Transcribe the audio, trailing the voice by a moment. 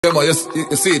Yeah, man, you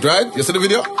see it, right? You see the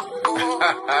video?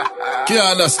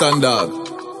 Can't understand that.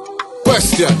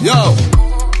 Question, yo.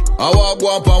 I want to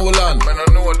go up and land. I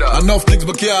don't know that. Enough things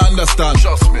but can't understand.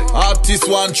 Trust me. Artists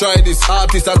want try this,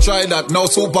 artists a try that. Now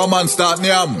Superman start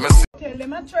nyam. Tell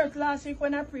them at church last week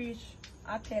when I preach.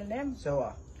 I tell them. So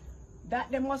what? That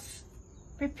they must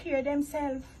prepare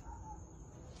themselves.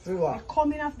 For what? The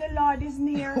coming of the Lord is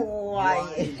near.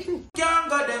 Why? Can't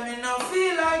go them in no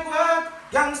feel like work.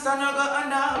 Youngster no go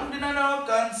unarmed in no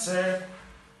concern.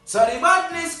 So the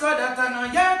badness go that I know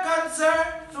your concern.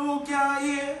 Who can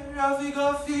hear how we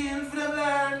go feel for them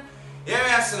learn. Yeah, me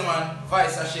ask the man,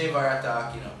 Vice a Shaver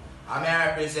attack, you know. I'm here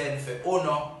represent for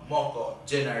Uno Moko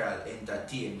General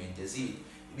Entertainment, you see.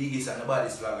 The biggest and the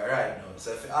baddest vlogger right now.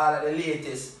 So for all of the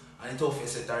latest and the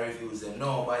toughest set of reviews, them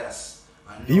no bias.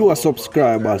 Viewer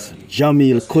subscribers,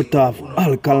 JAHMIEL cut off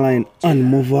ALKALINE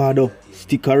and MAVADO.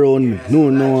 Stick around me,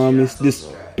 no I miss this.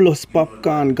 Plus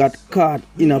POPCAAN got caught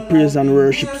in a praise and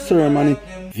worship ceremony.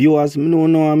 Viewers,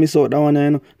 no I miss out that one,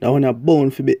 you know. That one is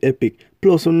bound to be epic.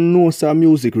 Plus some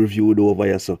music reviewed over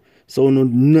here, so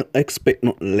no expect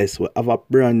nothing less. We have a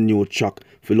brand new track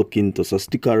for look into, so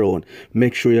stick around.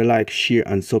 Make sure you like, share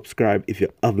and subscribe if you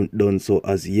haven't done so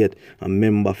as yet. And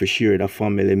remember to share with a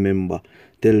family member.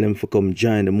 Tell them to come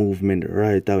join the movement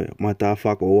right away. Matter of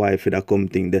fact, wife that come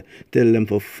thing there. Tell them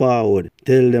for forward.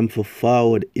 Tell them for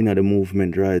forward in the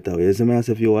movement right away. You see me as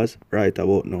if you was right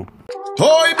about now.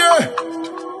 Hoi there!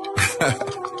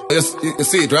 you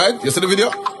see it, right? You see the video?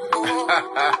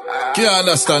 Can't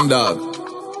understand that.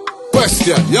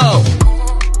 Question, yo.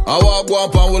 I want to go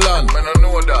up and land. I don't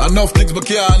know that. Enough things but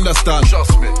can't understand.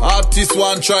 Trust me. Artists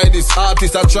want try this,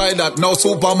 artists a try that. Now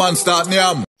Superman start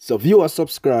nyam. So viewer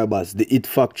subscribers, the Hit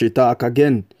Factory talk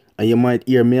again. And you might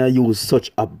hear me use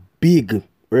such a big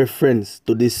reference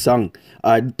to this song,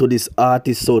 or to this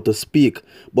artist, so to speak.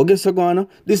 But guess what,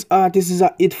 this artist is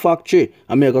a Hit Factory.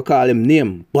 I'm going to call him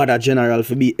name, Bada General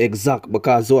to be exact,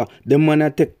 because the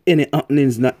man take any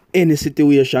happenings in any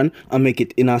situation and make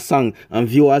it in a song. And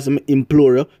viewers, I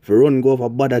implore you to run go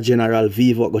over Bada General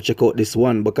Vivo, go check out this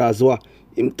one, because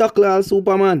him tackle all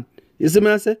Superman. You see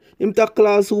me I say? Him tackle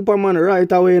all Superman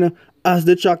right away, you know, as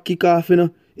the track kick off, you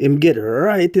know. Him get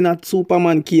right in that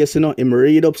Superman case, you know. Him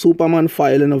read up Superman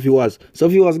file, you know, viewers. So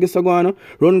viewers, guess what going on?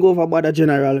 Run go over by the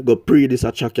General, go pre this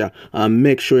a track here, and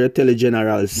make sure you tell the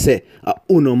General say a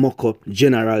Uno Moko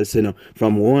Generals, you know,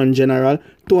 from one General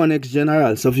to our next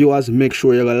General. So viewers, make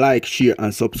sure you like, share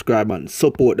and subscribe and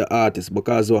support the artist,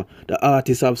 because the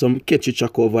artists have some catchy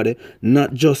track over there,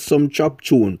 not just some chop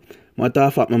tune. Matter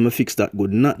of fact, I'm gonna fix that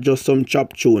good. Not just some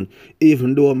chop tune.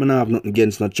 Even though I'm not have nothing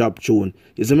against no chop tune.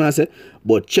 You see what I say?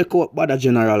 But check out Bada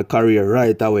General career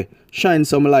right away. Shine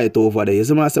some light over there. You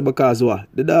see what I say? Because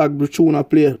the dog the tune I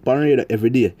play on radio every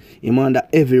day. Him under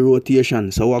every rotation.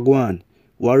 So what go on?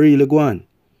 What really go on?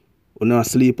 We not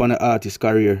sleep on the artist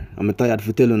career. I'm tired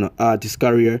for telling you the artist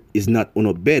career is not on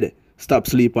a bed. Stop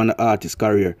sleep on the artist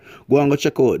career. Go and go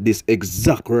check out this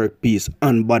exact work piece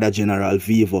on Bada General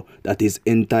Vivo that is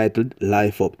entitled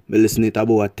Life Up. I listen it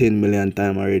about 10 million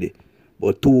times already.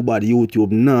 But too bad YouTube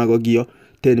now go give you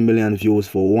 10 million views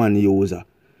for one user.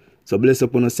 So bless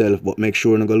up on yourself, but make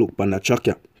sure you go look on the track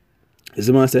here. You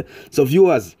see what I say? So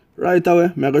viewers, right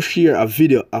away, I'm going to share a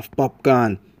video of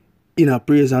POPCAAN in a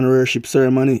praise and worship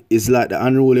ceremony. Is like the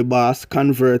unruly boss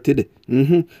converted.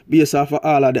 Based off of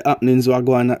all of the happenings that are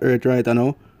going on earth right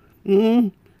now.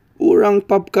 Who wrong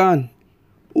POPCAAN?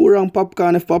 Who wrong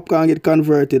POPCAAN if POPCAAN get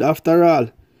converted? After all,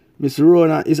 Miss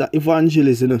Rona is an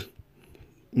evangelist, you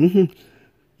know.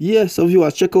 Yeah, so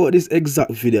viewers, check out this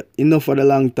exact video. Enough for the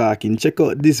long talking. Check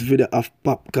out this video of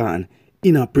POPCAAN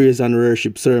in a praise and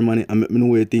worship ceremony, and let me know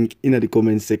what you think in the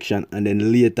comment section. And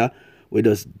then later, we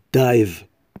just dive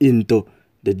into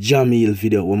the JAHMIEL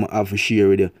video we have to share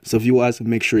with you. So viewers,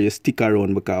 make sure you stick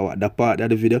around, because that part of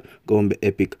the video going to be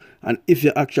epic. And if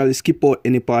you actually skip out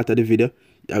any part of the video,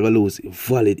 you're going to lose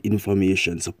valid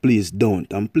information. So please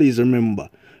don't. And please remember,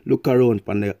 look around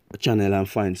on the channel and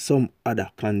find some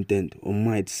other content that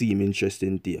might seem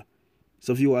interesting to you.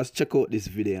 So viewers, check out this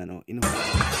video now. You know.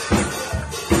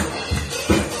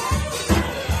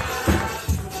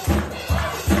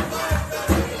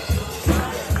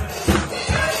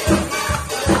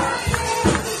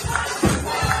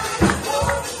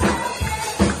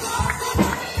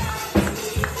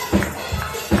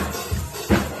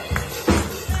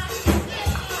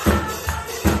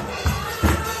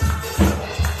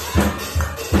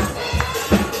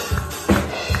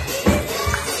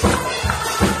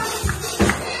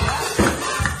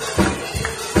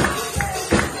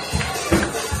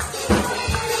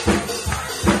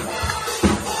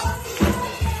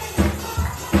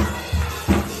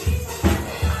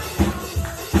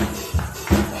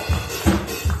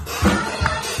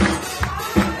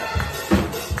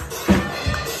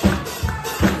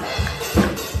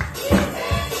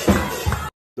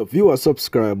 viewer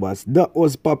subscribers, that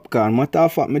was Popcaan. Matter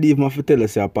of fact, me even have to tell you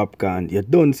say Popcaan. You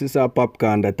done since a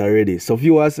Popcaan that already. So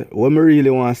viewers, what me really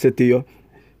want to say to you,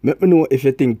 let me know if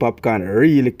you think Popcaan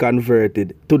really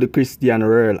converted to the Christian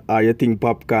world, or you think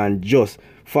Popcaan just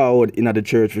forward in the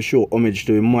church for show homage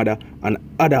to his mother and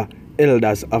other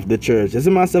elders of the church. You see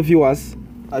myself, viewers?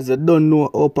 As you don't know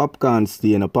how Popcaan stay,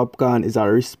 you know, Popcaan is a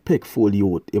respectful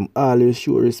youth. Him always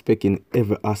show respect in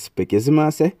every aspect. You see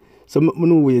me say? So let me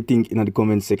know what you think in the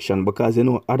comment section, because you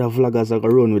know other vloggers are going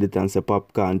to run with it and say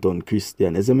Popcaan turn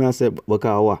Christian. You see me say?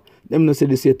 Because what? Them not say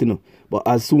this yet, you know. But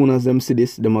as soon as them see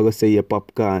this, them are going to say yeah,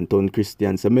 Popcaan turn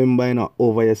Christian. So remember, you know,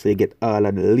 over here so you get all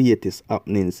of the latest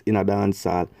happenings in a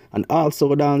dancehall. And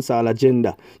also dancehall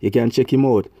agenda. You can check him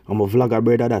out. I'm a vlogger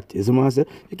brother that. You see me say?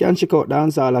 You can check out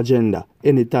dancehall agenda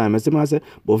anytime. You see me say?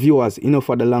 But viewers, enough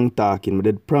for the long talking. I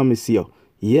did promise you,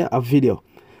 yeah, a video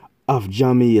of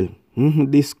JAHMIEL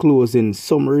disclosing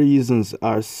some reasons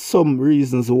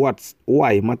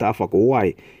why, matter of fact,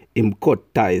 why him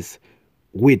cut ties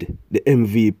with the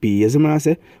MVP. You see me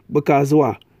say? Because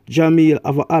what? JAHMIEL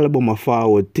have an album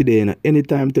forward today. You know?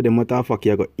 Anytime today, matter of fact,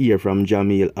 you go hear from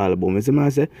JAHMIEL album. You see me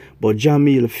say? But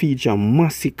JAHMIEL feature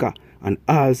Massacre and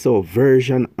also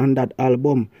version on that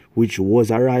album, which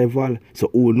was a rival. So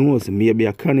who knows? Maybe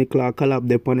a Chronicler collab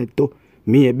there on it too.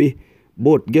 Maybe.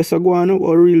 But guess what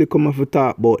really come off to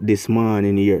talk about this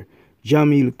morning here?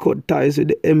 JAHMIEL cut ties with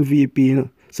the MVP, you know?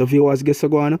 So if you was guess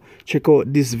what, check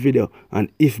out this video.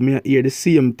 And if me hear the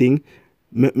same thing,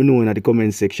 let me know in the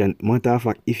comment section. Matter of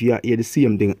fact, if you hear the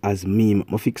same thing as me,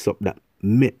 I fix up that.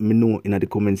 Let me know in the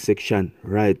comment section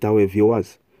right away,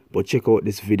 viewers. But check out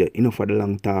this video. Enough for the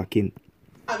long talking.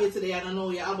 Today, and I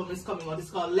know your album is coming out. It's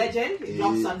called Legend. It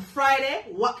drops on Friday.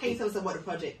 What can you tell us about the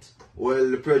project? Well,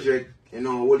 the project, you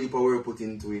know, whole heap of work put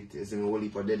into it. It's a whole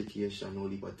heap of dedication, whole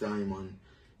heap of time, and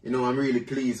you know, I'm really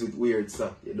pleased with where it's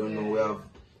at. You don't know,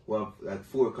 we have like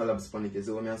 4 collabs on it. You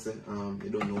see what I say? You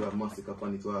don't know, we have Massacre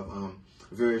on it. We have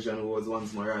Version, who was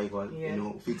once my rival. You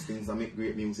know, fix things and make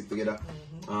great music together.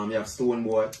 You have Stone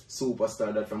Boy,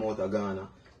 superstar that from out of Ghana.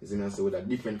 You see me? So with a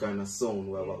different kind of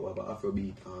sound, we have an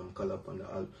Afrobeat collab on the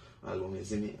album. You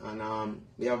see me? And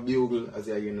we have Bugle, as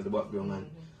you hear in the background. And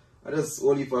I just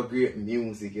only for great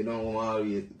music, you know,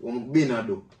 I'm been a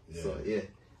do. Yeah. So yeah.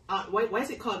 Why is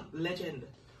it called Legend?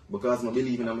 Because I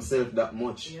believe in myself that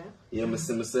much. Yeah, I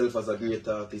see myself as a great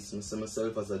artist, I see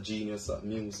myself as a genius at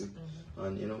music.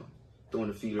 And you know, don't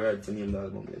want to feel right to name the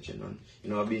album Legend. And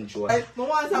you know, I've been through it. The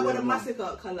ones about the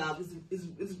Massacre collab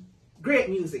is great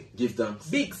music. Give thanks.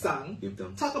 Big song. Give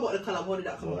thanks. Talk about the collab, how did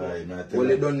that come about? Well,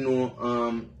 they don't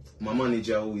know my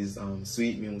manager, who is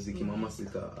Sweet Music, in my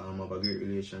Massacre, have a great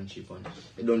relationship, and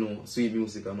they don't know Sweet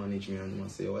Music I manage me, and I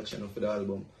say, watch out for the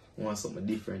album, I want something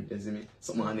different, you see me?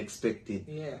 Something unexpected.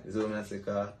 Yeah. So I say,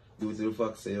 due to the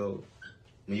fact say, yo,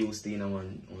 I used to in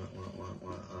one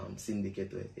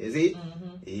syndicate, you see?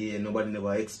 Yeah, nobody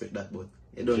never expect that, but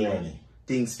you don't know.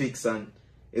 Things fix, and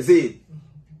you see it?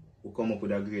 We come up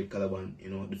with a great collab, and you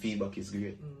know, the feedback is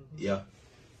great. Yeah.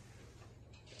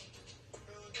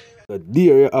 So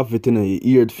there you have it, you know, you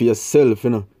hear it for yourself, you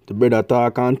know. The brother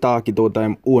talk and talk it out of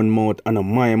him own mouth and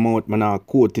my mouth, man, I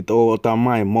quote it out of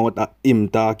my mouth and him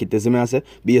talk it. You see me I say?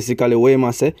 Basically what him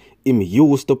I say, him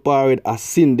used to parade a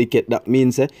syndicate. That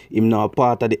means him now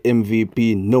part of the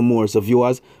MVP no more. So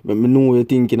viewers, let me know what you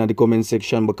think in the comment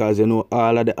section, because you know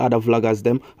all of the other vloggers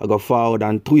them I go forward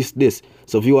and twist this.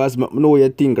 So viewers, let me know what you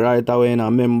think right away, and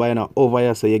remember, you know, over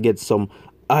here so you get some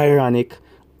ironic,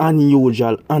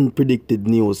 unusual, unpredicted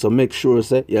news. So make sure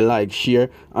say you like, share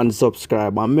and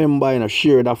subscribe, and remember, you know,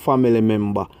 share that family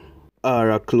member or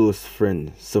a close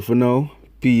friend. So for now,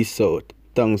 peace out.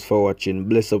 Thanks for watching.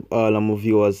 Bless up all of my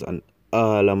viewers and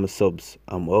all of my subs.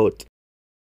 I'm out.